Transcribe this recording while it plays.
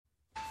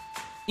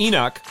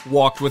Enoch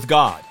walked with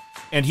God,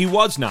 and he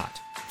was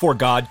not, for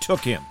God took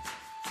him.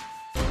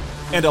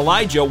 And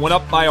Elijah went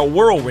up by a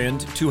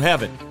whirlwind to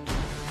heaven.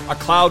 A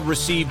cloud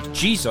received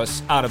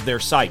Jesus out of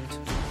their sight.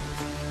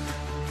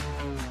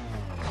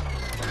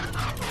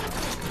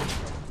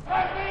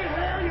 Let me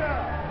hear you!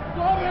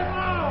 Slow it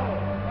low!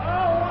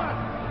 A1,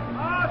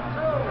 A2,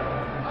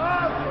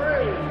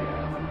 A3.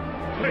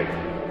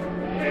 Please.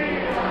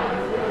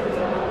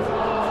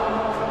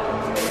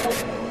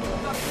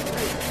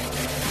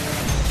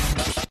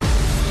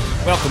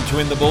 Welcome to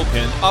In the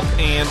Bullpen, Up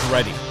and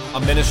Ready, a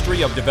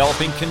ministry of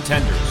developing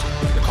contenders.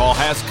 The call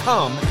has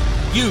come.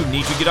 You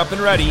need to get up and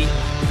ready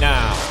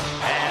now.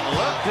 And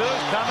look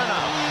who's coming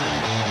up.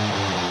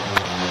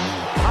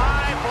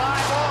 High fly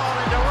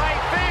ball into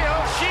right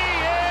field. She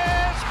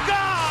is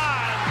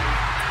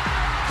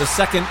gone. The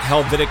second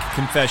Helvetic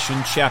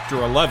Confession,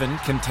 chapter 11,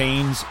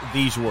 contains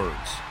these words.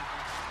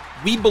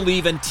 We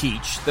believe and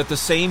teach that the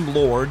same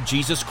Lord,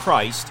 Jesus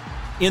Christ,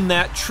 in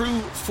that true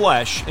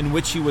flesh in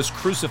which he was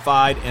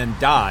crucified and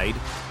died,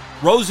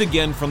 rose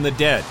again from the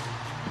dead,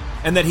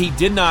 and that he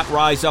did not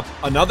rise up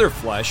another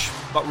flesh,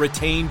 but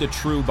retained a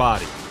true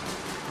body.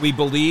 We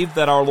believe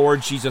that our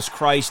Lord Jesus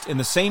Christ in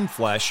the same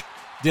flesh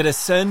did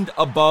ascend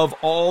above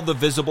all the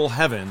visible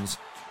heavens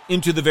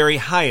into the very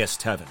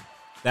highest heaven,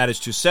 that is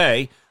to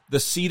say, the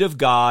seat of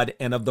God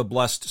and of the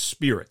blessed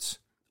spirits,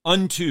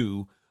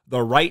 unto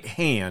the right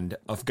hand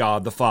of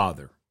God the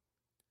Father.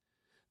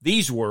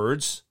 These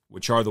words,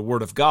 which are the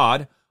word of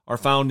God, are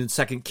found in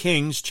 2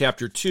 Kings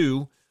chapter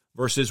 2,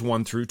 verses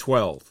 1 through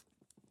 12.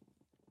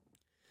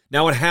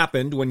 Now it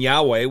happened when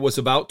Yahweh was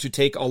about to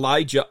take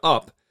Elijah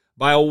up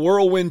by a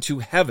whirlwind to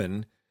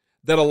heaven,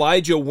 that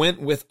Elijah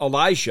went with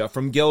Elisha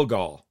from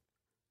Gilgal.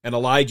 And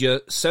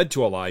Elijah said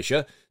to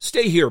Elisha,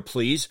 Stay here,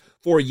 please,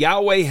 for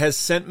Yahweh has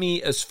sent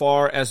me as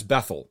far as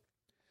Bethel.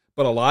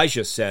 But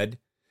Elijah said,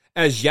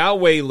 As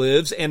Yahweh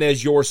lives and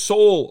as your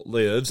soul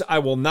lives, I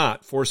will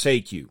not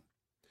forsake you.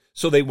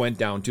 So they went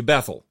down to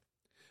Bethel.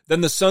 Then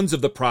the sons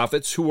of the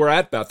prophets who were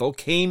at Bethel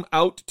came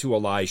out to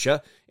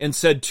Elisha and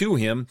said to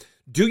him,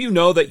 Do you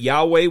know that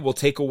Yahweh will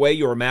take away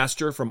your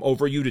master from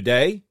over you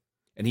today?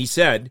 And he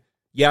said,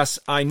 Yes,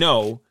 I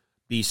know.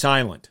 Be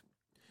silent.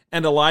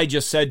 And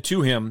Elijah said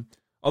to him,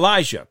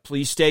 Elijah,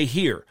 please stay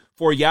here,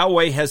 for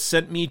Yahweh has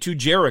sent me to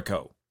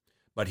Jericho.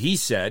 But he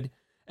said,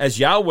 As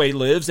Yahweh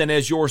lives and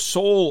as your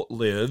soul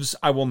lives,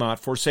 I will not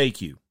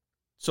forsake you.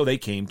 So they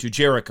came to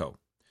Jericho.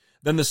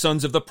 Then the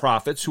sons of the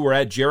prophets who were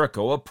at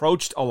Jericho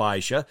approached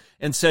Elisha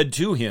and said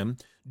to him,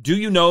 Do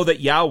you know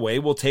that Yahweh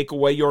will take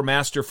away your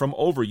master from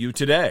over you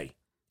today?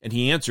 And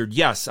he answered,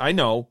 Yes, I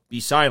know. Be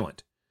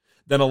silent.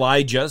 Then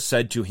Elijah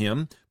said to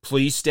him,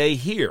 Please stay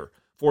here,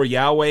 for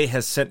Yahweh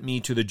has sent me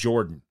to the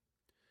Jordan.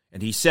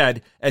 And he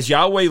said, As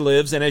Yahweh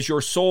lives and as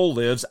your soul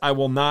lives, I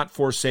will not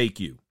forsake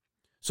you.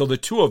 So the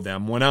two of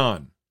them went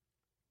on.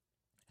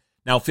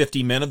 Now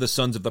 50 men of the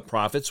sons of the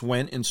prophets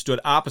went and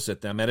stood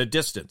opposite them at a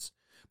distance.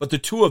 But the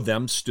two of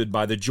them stood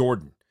by the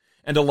Jordan.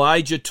 And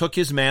Elijah took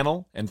his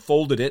mantle and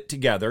folded it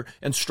together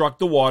and struck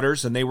the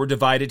waters, and they were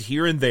divided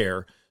here and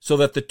there, so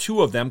that the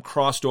two of them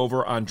crossed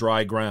over on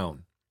dry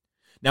ground.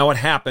 Now it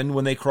happened,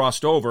 when they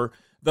crossed over,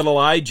 that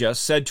Elijah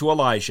said to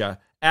Elisha,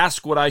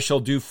 Ask what I shall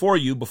do for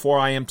you before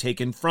I am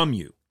taken from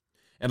you.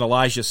 And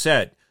Elijah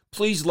said,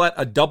 Please let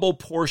a double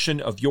portion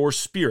of your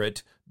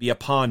spirit be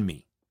upon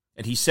me.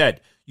 And he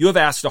said, You have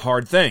asked a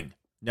hard thing.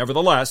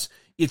 Nevertheless,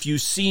 if you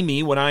see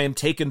me when I am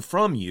taken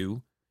from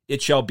you,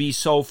 it shall be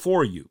so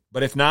for you,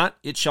 but if not,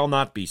 it shall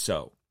not be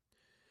so.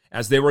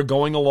 As they were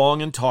going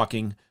along and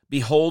talking,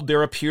 behold,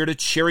 there appeared a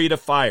chariot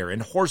of fire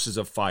and horses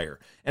of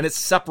fire, and it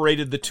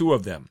separated the two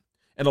of them.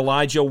 And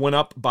Elijah went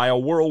up by a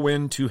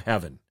whirlwind to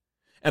heaven.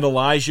 And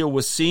Elijah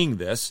was seeing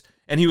this,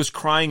 and he was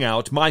crying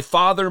out, My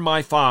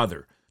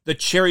father, the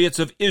chariots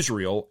of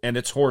Israel and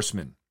its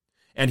horsemen.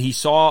 And he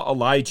saw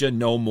Elijah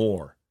no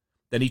more.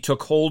 Then he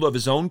took hold of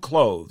his own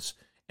clothes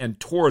and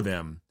tore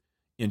them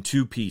in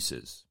two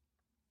pieces.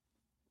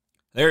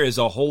 There is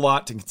a whole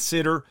lot to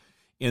consider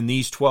in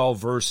these 12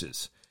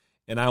 verses,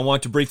 and I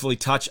want to briefly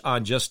touch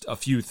on just a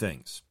few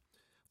things.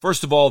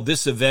 First of all,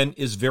 this event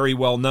is very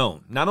well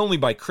known, not only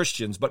by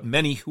Christians, but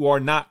many who are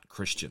not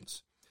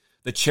Christians.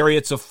 The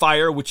chariots of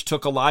fire, which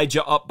took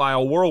Elijah up by a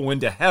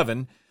whirlwind to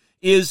heaven,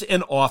 is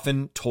an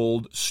often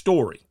told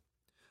story.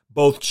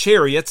 Both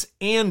chariots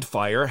and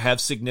fire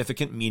have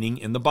significant meaning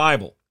in the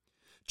Bible.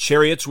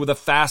 Chariots were the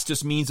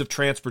fastest means of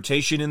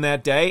transportation in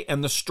that day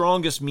and the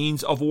strongest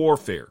means of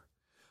warfare.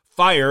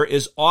 Fire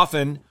is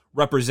often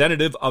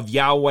representative of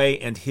Yahweh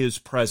and his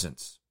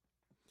presence.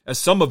 As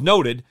some have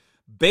noted,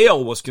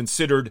 Baal was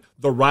considered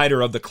the rider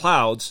of the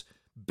clouds.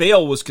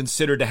 Baal was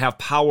considered to have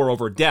power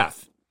over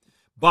death.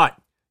 But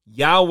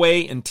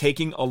Yahweh, in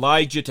taking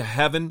Elijah to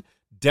heaven,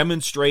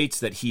 demonstrates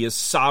that he is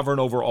sovereign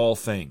over all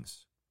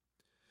things.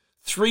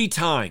 3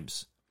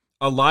 times,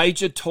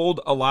 Elijah told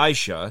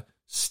Elisha,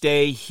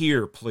 Stay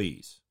here,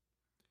 please.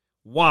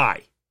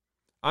 Why?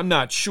 I'm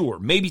not sure.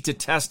 Maybe to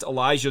test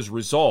Elijah's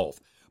resolve.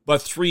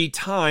 But 3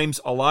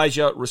 times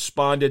Elijah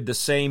responded the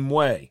same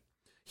way.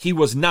 he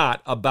was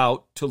not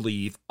about to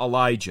leave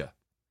Elijah.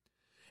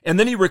 And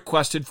then he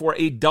requested for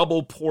a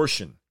double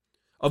portion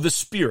of the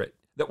Spirit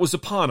that was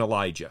upon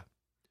Elijah.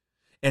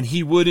 And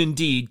he would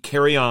indeed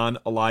carry on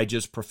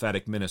Elijah's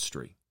prophetic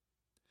ministry.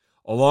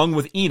 Along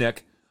with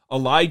Enoch,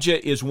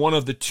 Elijah is one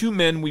of the two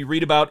men we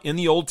read about in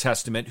the Old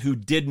Testament who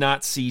did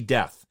not see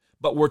death,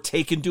 but were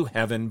taken to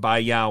heaven by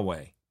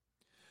Yahweh.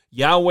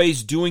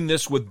 Yahweh's doing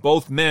this with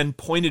both men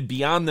pointed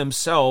beyond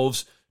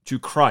themselves to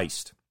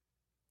Christ,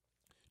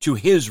 to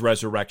his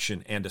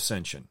resurrection and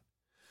ascension.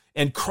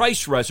 And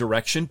Christ's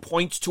resurrection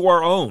points to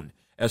our own,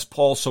 as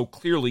Paul so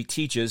clearly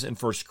teaches in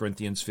 1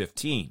 Corinthians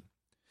 15.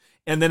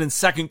 And then in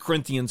 2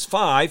 Corinthians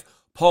 5,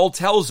 Paul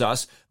tells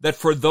us that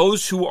for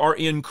those who are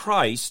in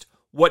Christ,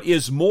 what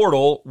is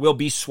mortal will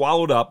be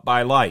swallowed up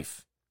by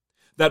life.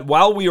 That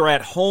while we are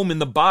at home in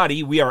the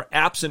body, we are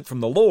absent from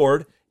the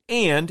Lord,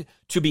 and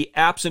to be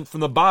absent from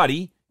the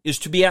body is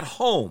to be at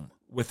home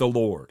with the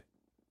Lord.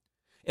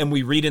 And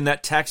we read in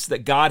that text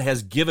that God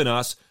has given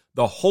us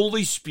the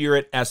Holy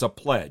Spirit as a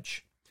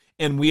pledge,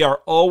 and we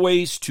are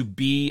always to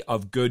be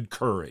of good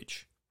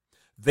courage.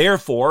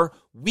 Therefore,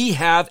 we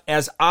have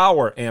as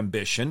our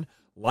ambition,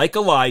 like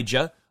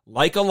Elijah,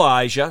 like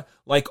Elijah,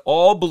 like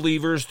all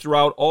believers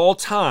throughout all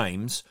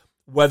times,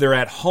 whether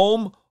at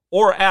home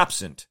or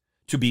absent,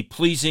 to be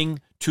pleasing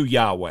to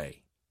Yahweh.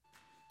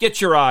 Get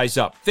your eyes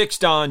up,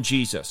 fixed on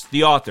Jesus,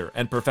 the author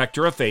and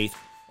perfecter of faith,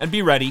 and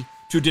be ready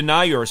to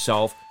deny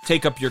yourself,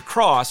 take up your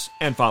cross,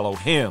 and follow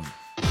him.